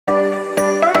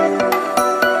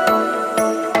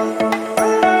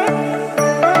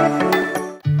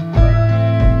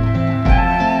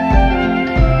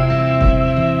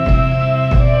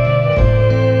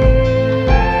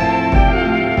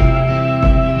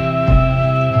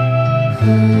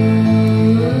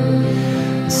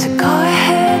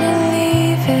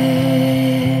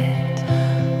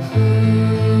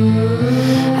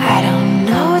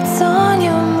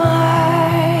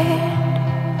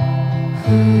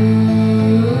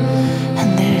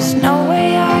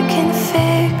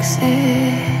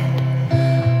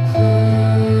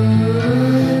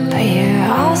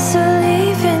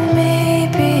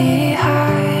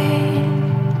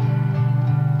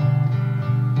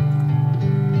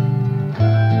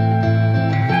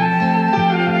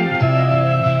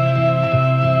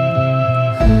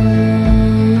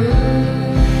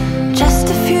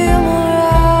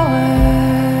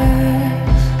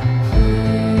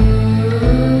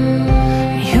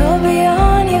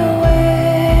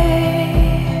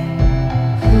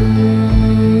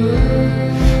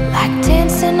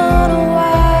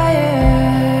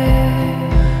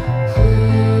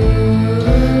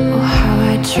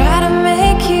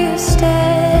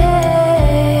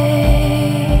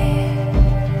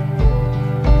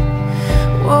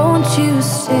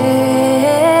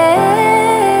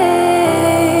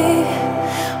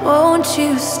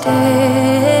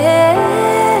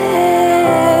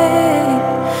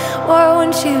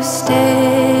you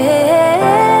stay?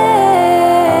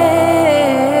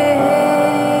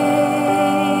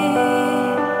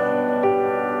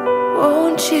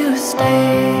 Won't you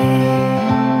stay?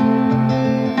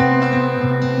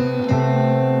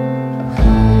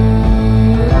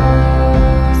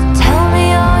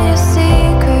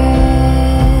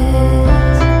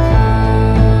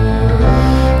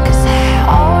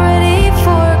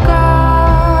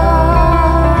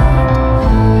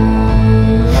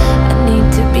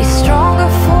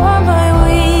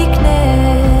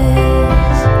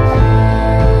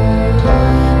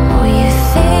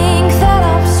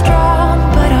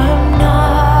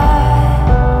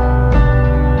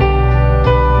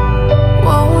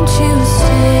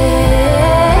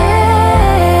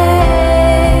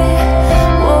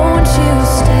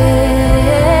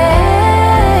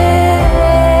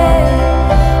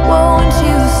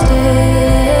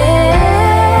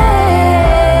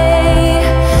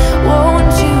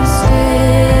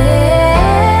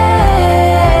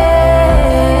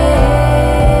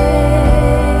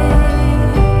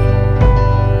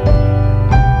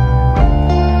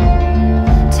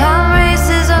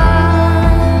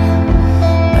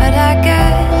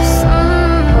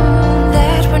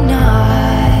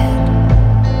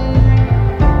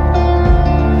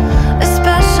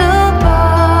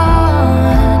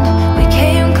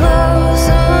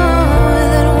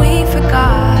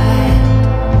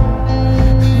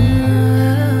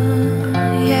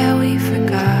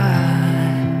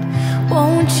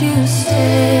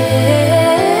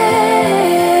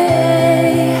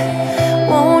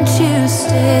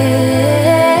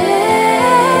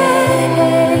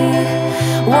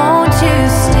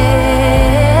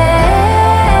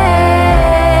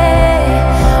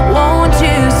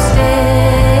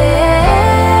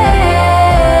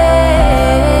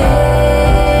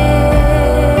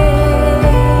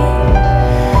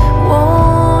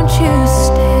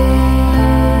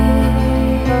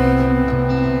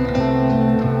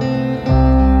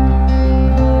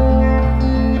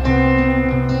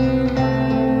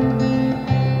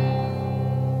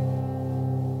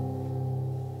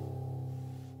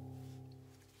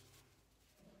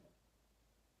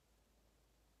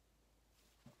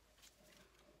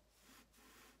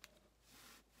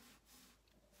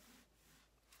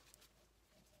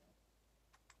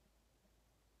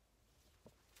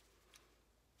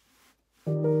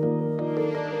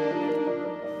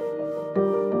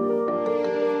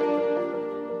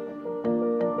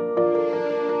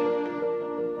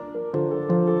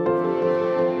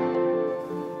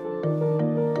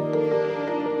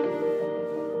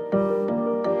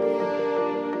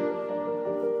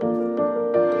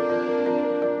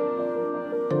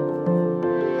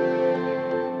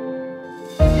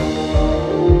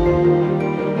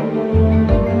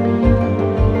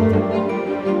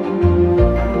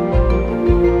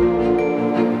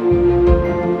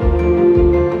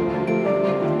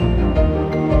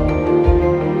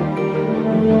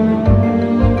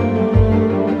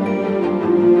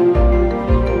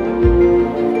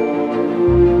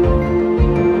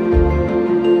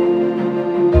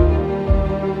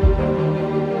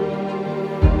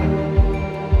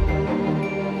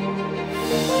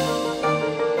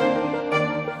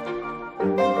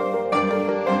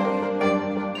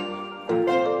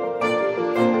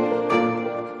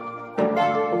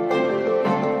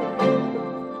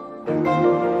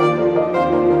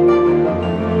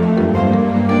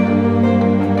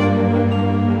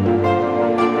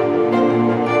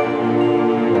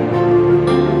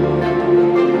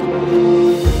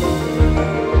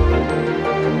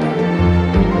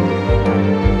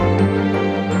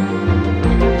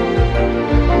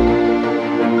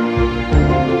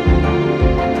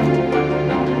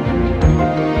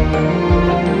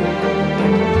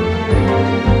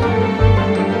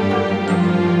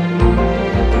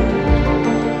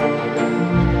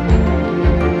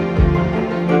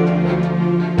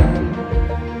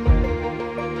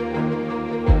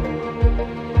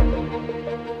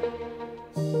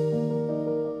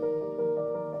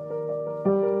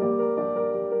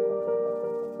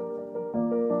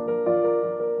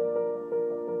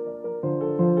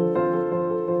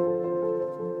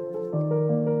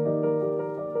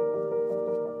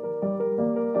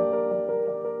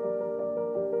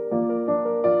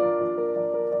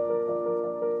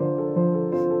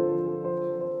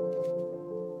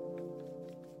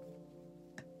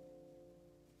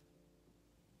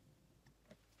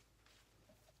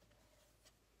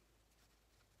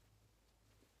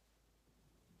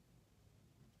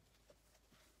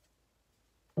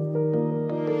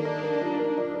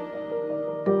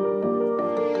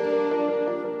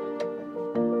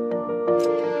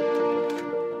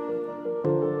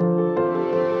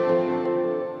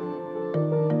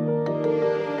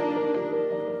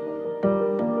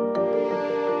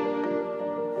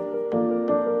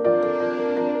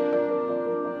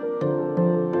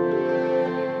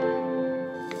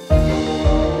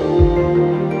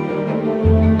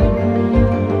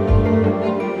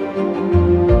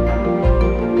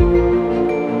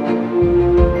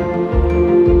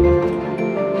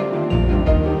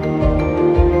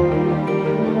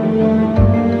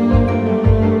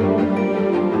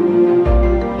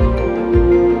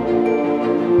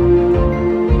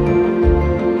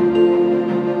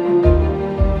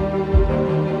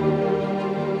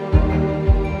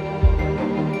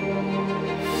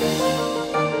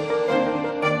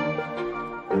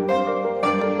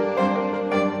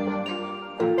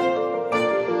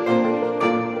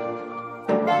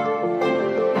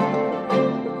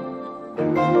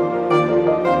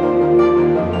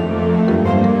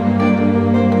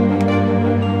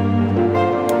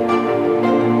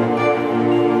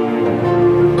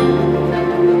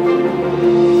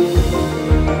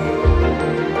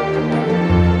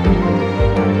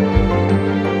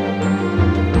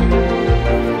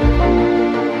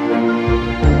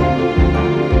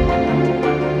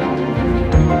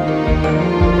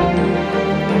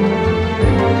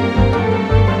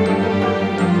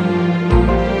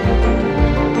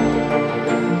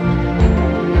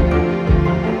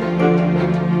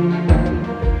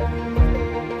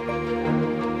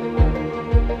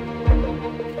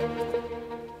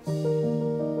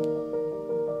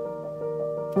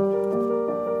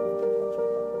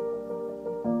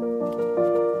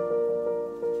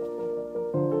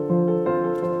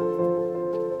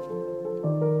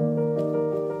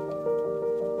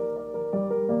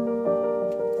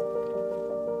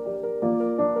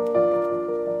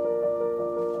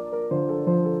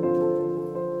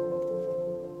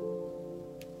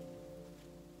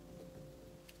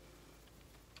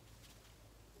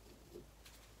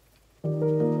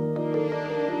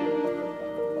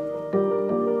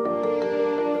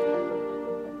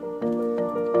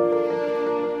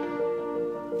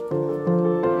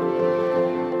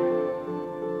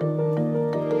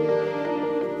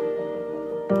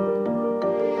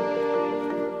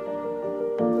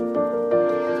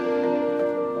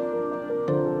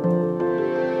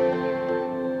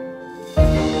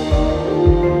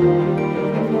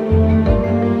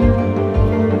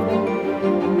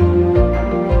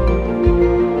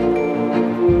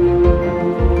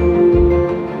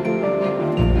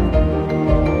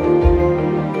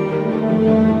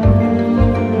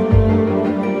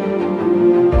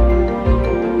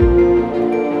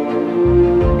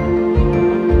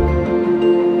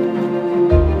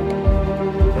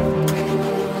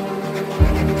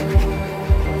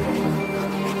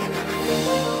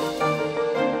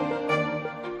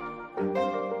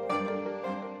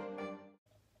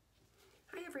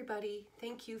 everybody.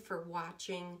 Thank you for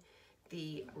watching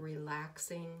the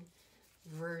relaxing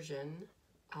version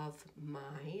of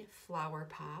my flower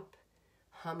pop,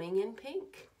 Humming in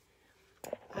Pink.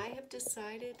 I have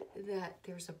decided that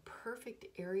there's a perfect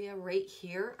area right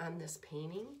here on this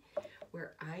painting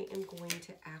where I am going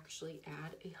to actually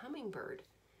add a hummingbird.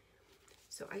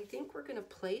 So I think we're going to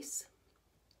place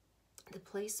the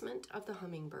placement of the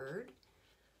hummingbird.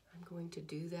 I'm going to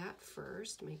do that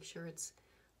first, make sure it's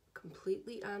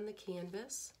completely on the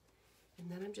canvas, and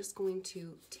then I'm just going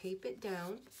to tape it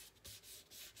down.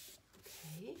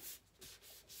 Okay.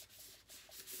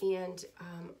 And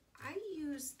I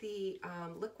use the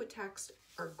Liquitex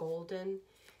or Golden,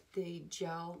 the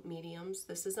gel mediums.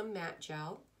 This is a matte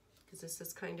gel because this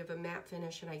is kind of a matte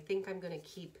finish, and I think I'm going to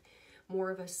keep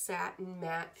more of a satin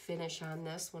matte finish on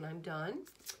this when I'm done.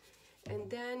 And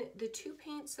then the two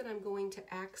paints that I'm going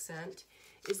to accent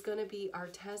is going to be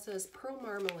Arteza's Pearl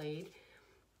Marmalade.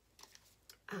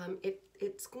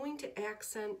 It's going to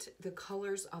accent the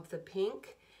colors of the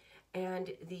pink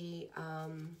and the,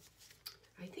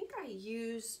 I think I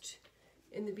used,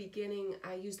 in the beginning,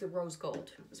 I used the rose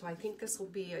gold. So I think this will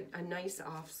be a nice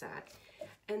offset.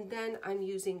 And then I'm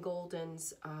using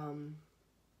Golden's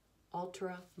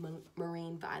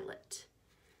Ultramarine Violet.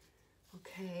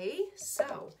 Okay,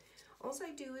 so all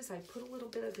I do is I put a little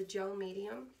bit of the gel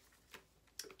medium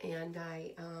and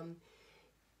I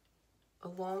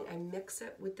mix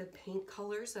it with the paint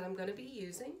colors that I'm going to be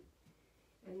using,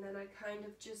 and then I kind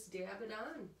of just dab it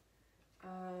on.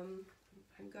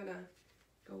 I'm going to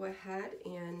go ahead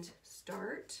and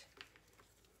start,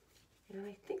 and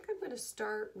I think I'm going to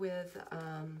start with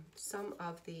some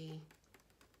of the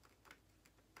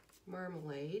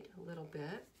marmalade, a little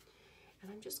bit,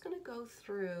 and I'm just going to go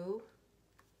through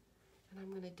and I'm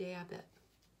going to dab it.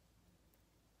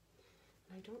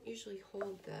 I don't usually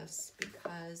hold this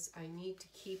because I need to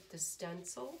keep the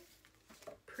stencil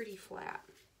pretty flat.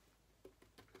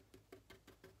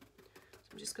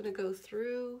 So I'm just going to go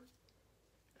through.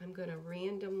 I'm going to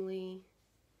randomly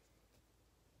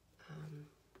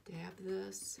dab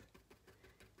this,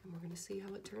 and we're going to see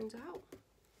how it turns out.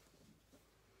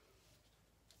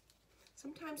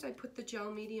 Sometimes I put the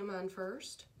gel medium on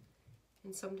first,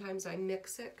 and sometimes I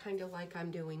mix it kind of like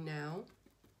I'm doing now.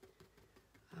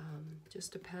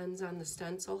 Just depends on the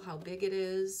stencil, how big it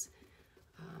is,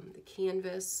 the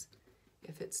canvas,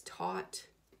 if it's taut.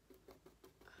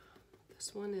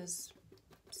 This one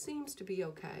seems to be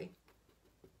okay.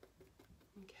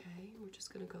 Okay, we're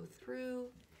just going to go through.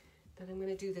 Then I'm going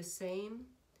to do the same.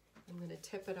 I'm going to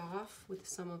tip it off with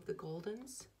some of the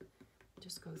Goldens.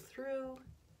 Just go through.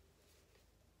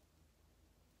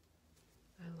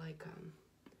 I like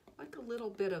a little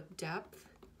bit of depth.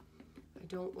 I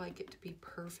don't like it to be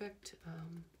perfect,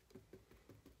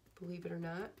 believe it or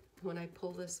not, when I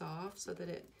pull this off, so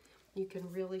that you can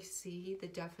really see the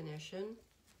definition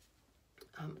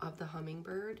of the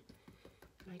hummingbird.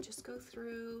 And I just go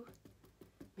through,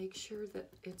 make sure that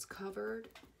it's covered,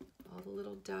 all the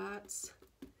little dots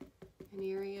and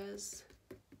areas.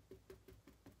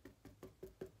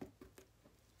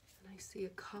 And I see a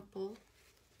couple.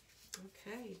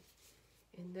 Okay,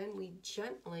 and then we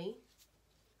gently,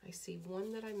 I see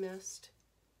one that I missed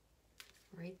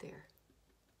right there.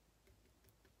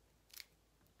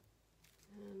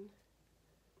 And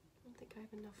I don't think I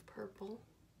have enough purple.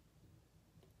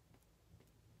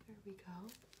 There we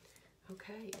go.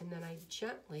 Okay, and then I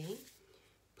gently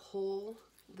pull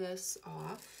this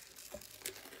off.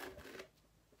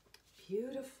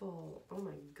 Beautiful. Oh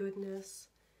my goodness.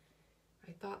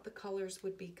 I thought the colors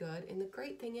would be good. And the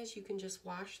great thing is you can just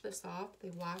wash this off. They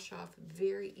wash off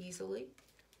very easily.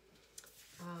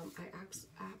 I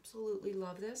absolutely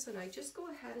love this, and I just go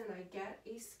ahead and I get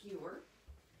a skewer,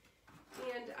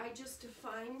 and I just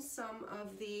define some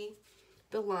of the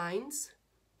lines,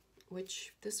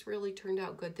 which this really turned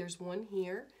out good. There's one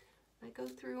here. I go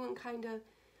through and kind of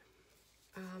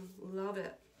love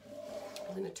it.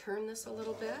 I'm going to turn this a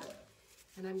little bit,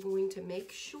 and I'm going to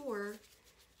make sure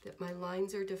that my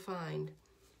lines are defined.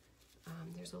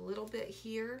 There's a little bit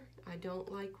here. I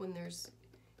don't like when it's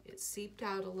seeped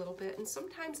out a little bit, and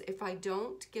sometimes if I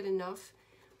don't get enough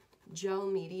gel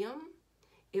medium,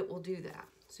 it will do that.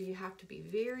 So you have to be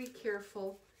very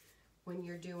careful when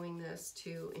you're doing this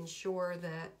to ensure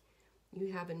that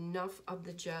you have enough of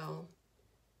the gel.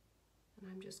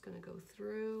 And I'm just going to go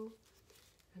through,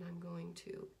 and I'm going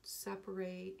to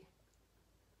separate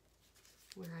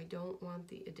where I don't want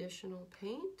the additional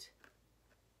paint.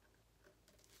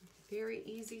 Very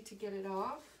easy to get it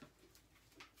off.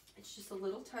 It's just a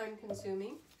little time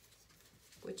consuming,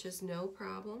 which is no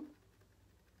problem.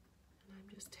 And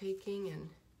I'm just taking and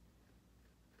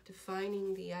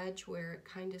defining the edge where it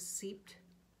kind of seeped.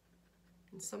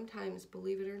 And sometimes,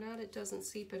 believe it or not, it doesn't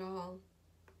seep at all.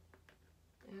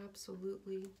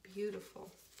 Absolutely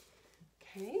beautiful.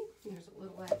 Okay, there's a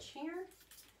little edge here.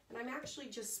 And I'm actually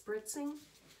just spritzing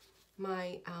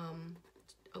my,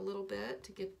 a little bit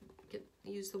to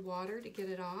use the water to get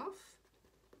it off.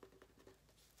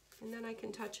 And then I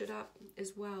can touch it up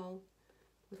as well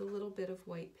with a little bit of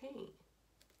white paint.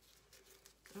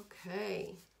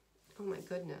 Okay, oh my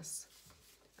goodness,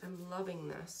 I'm loving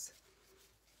this.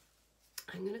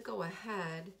 I'm gonna go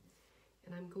ahead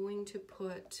and I'm going to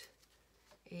put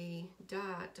a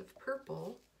dot of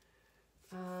purple.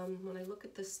 When I look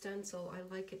at the stencil, I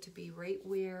like it to be right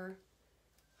where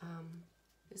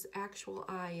his actual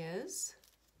eye is,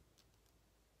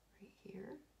 right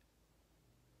here.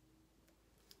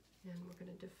 And we're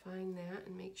going to define that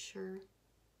and make sure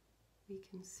we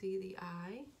can see the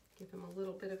eye, give him a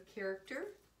little bit of character.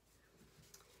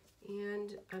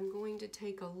 And I'm going to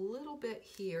take a little bit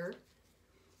here,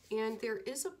 and there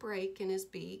is a break in his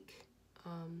beak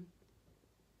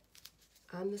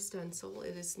on the stencil.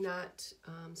 It is not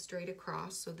straight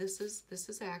across, so this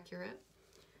is accurate.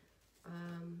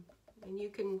 And you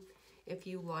can, if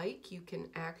you like, you can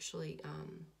actually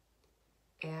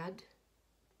add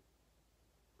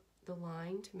the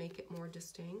line to make it more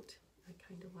distinct. I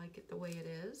kind of like it the way it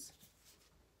is.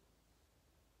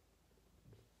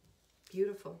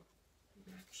 Beautiful.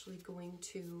 I'm actually going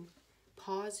to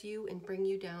pause you and bring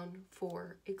you down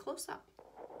for a close-up.